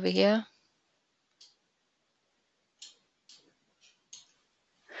color it over here.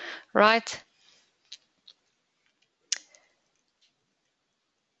 Right.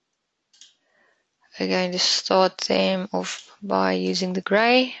 We're going to start them off by using the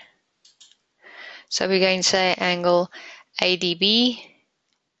gray. So we're going to say angle ADB.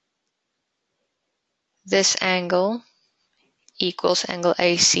 This angle equals angle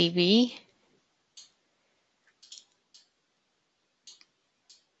ACB.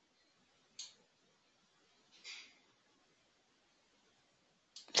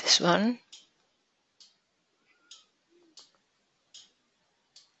 This one.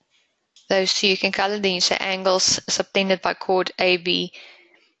 Those two you can color. Then you say angles subtended by chord AB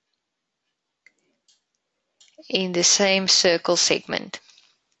in the same circle segment.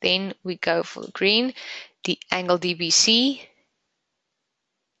 Then we go for green, the angle DBC.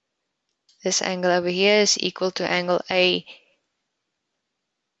 This angle over here is equal to angle ADB.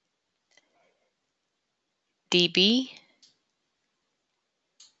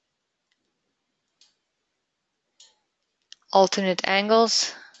 Alternate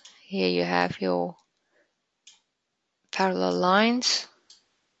angles. Here you have your parallel lines,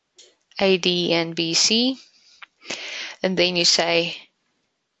 AD and BC. And then you say,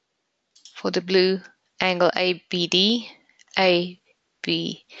 for the blue, angle ABD,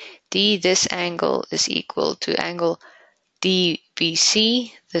 this angle is equal to angle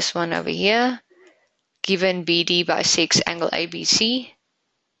DBC, this one over here, given BD bisects angle ABC.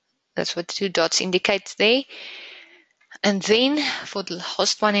 That's what the two dots indicate there. And then for the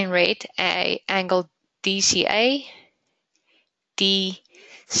last one in red, angle DCA,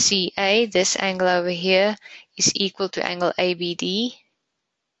 this angle over here is equal to angle ABD.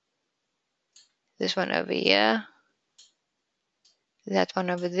 This one over here, that one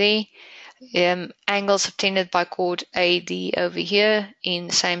over there. Angles subtended by chord AD over here in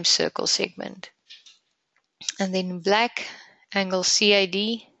the same circle segment. And then in black, angle CAD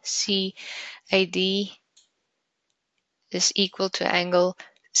is equal to angle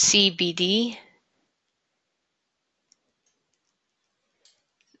CBD.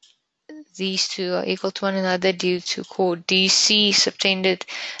 These two are equal to one another due to chord DC subtended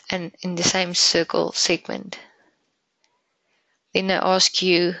and in the same circle segment. Then they ask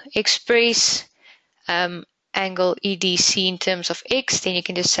you express angle EDC in terms of x. Then you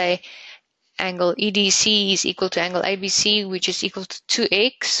can just say angle EDC is equal to angle ABC, which is equal to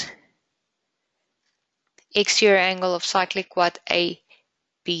 2x. Exterior angle of cyclic quad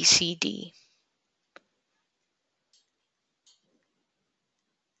ABCD.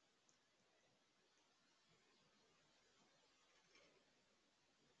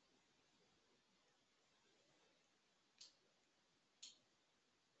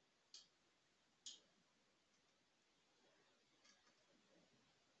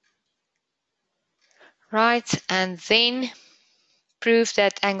 Right, and then prove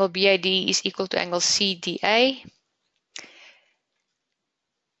that angle BAD is equal to angle CDA.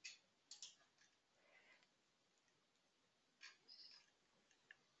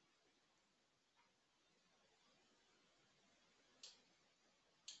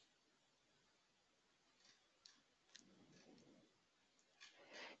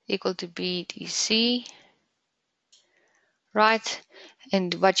 Equal to BDC. Right,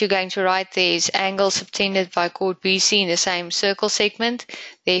 and what you're going to write there is angle subtended by chord BC in the same circle segment.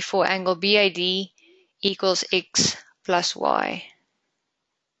 Therefore, angle BAD equals x plus y.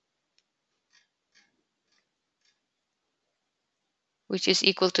 Which is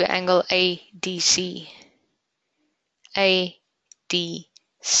equal to angle ADC. ADC.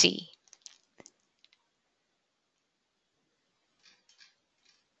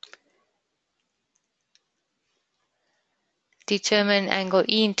 Determine angle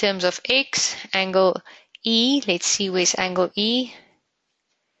E in terms of x. Angle E, let's see where's angle E.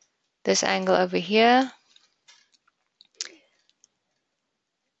 This angle over here.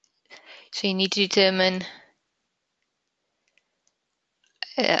 So you need to determine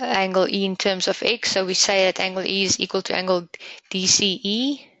angle E in terms of x. So we say that angle E is equal to angle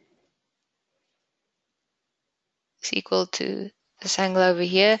DCE. Is equal to this angle over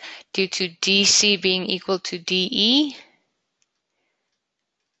here due to DC being equal to DE.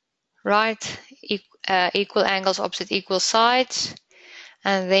 Right? Equal angles opposite equal sides.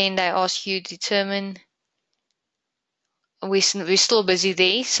 And then they ask you to determine, we're still busy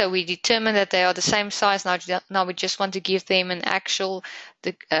there, so we determine that they are the same size. Now we just want to give them an actual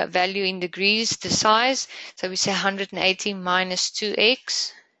value in degrees, the size. So we say 180 minus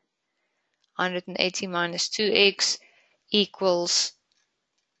 2x. 180 minus 2x equals,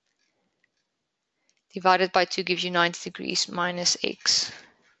 divided by 2 gives you 90 degrees minus x.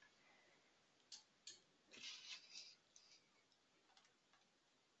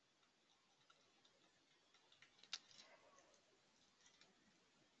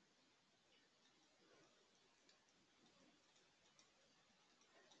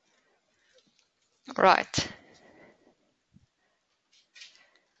 Right.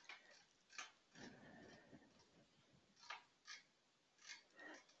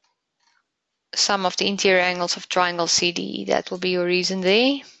 Sum of the interior angles of triangle CDE. That will be your reason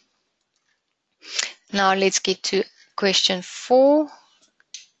there. Now let's get to question 4.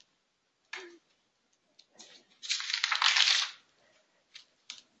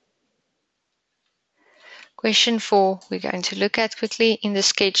 Question 4 we're going to look at quickly. In the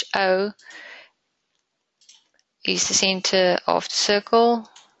sketch, O is the center of the circle.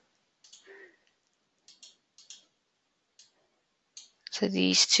 So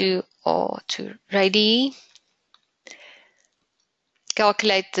these two are 2 radii.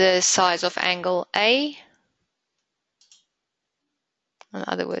 Calculate the size of angle A. In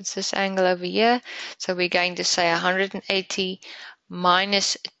other words, this angle over here. So we're going to say 180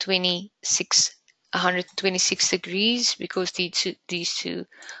 minus 126 degrees, because these two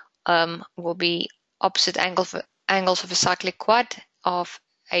will be opposite angles of a cyclic quad of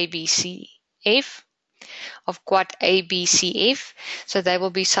ABCF, of quad ABCF. So they will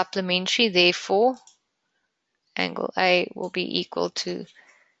be supplementary. Therefore, angle A will be equal to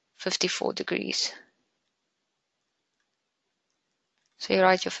 54 degrees. So you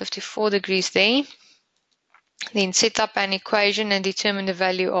write your 54 degrees there. Then set up an equation and determine the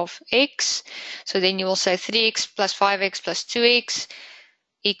value of x. So then you will say 3x plus 5x plus 2x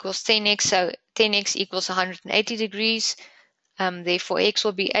equals 10x. So 10x equals 180 degrees. Therefore, x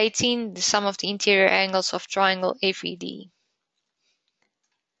will be 18. The sum of the interior angles of triangle FED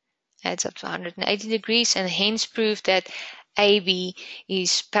adds up to 180 degrees, and hence prove that AB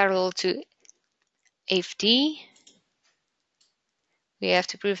is parallel to FD. We have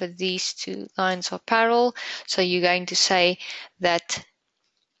to prove that these two lines are parallel. So you're going to say that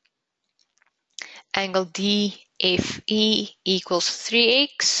angle DFE equals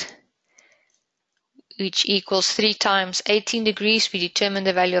 3x, which equals 3 times 18 degrees. We determine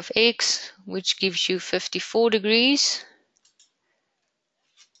the value of x, which gives you 54 degrees.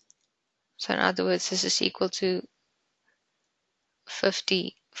 So in other words, this is equal to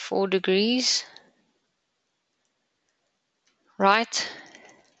 54 degrees, right?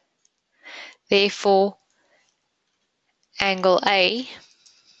 Therefore, angle A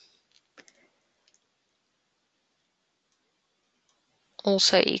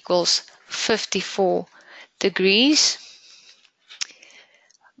also equals 54 degrees,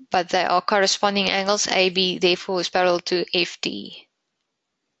 but they are corresponding angles. AB therefore is parallel to FD.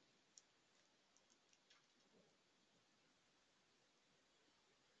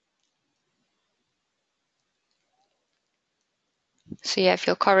 So you have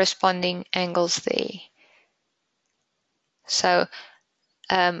your corresponding angles there. So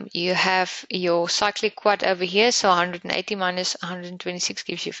you have your cyclic quad over here, so 180 minus 126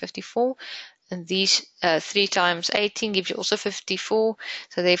 gives you 54, and these 3 times 18 gives you also 54,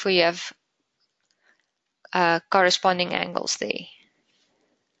 so therefore you have corresponding angles there.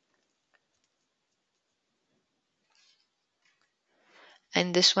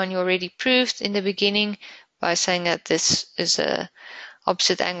 And this one you already proved in the beginning by saying that this is a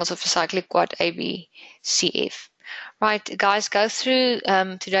opposite angles of a cyclic quad ABCF. Right, guys, go through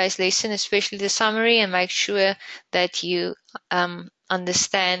today's lesson, especially the summary, and make sure that you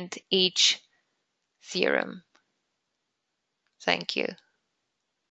understand each theorem. Thank you.